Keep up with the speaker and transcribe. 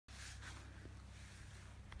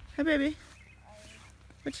Hi, baby.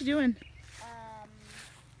 What you doing? Going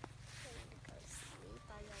to go sleep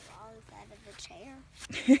on the wrong side of the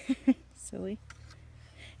chair. Silly.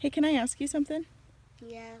 Hey, can I ask you something?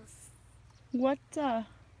 Yes. What, do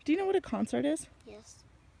you know what a concert is? Yes.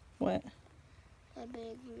 What? A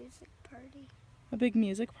big music party. A big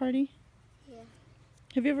music party? Yeah.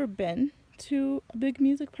 Have you ever been to a big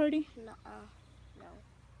music party? Nuh-uh. No.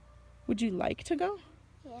 Would you like to go?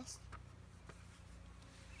 Yes.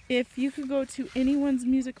 If you could go to anyone's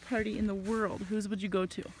music party in the world, whose would you go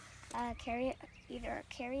to? Either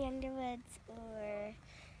Carrie Underwood's or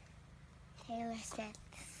Taylor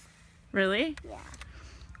Swift's. Really? Yeah.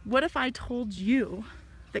 What if I told you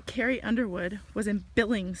that Carrie Underwood was in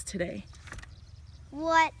Billings today?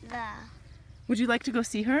 What the? Would you like to go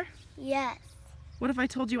see her? Yes. What if I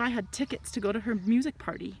told you I had tickets to go to her music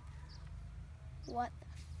party? What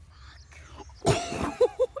the fuck?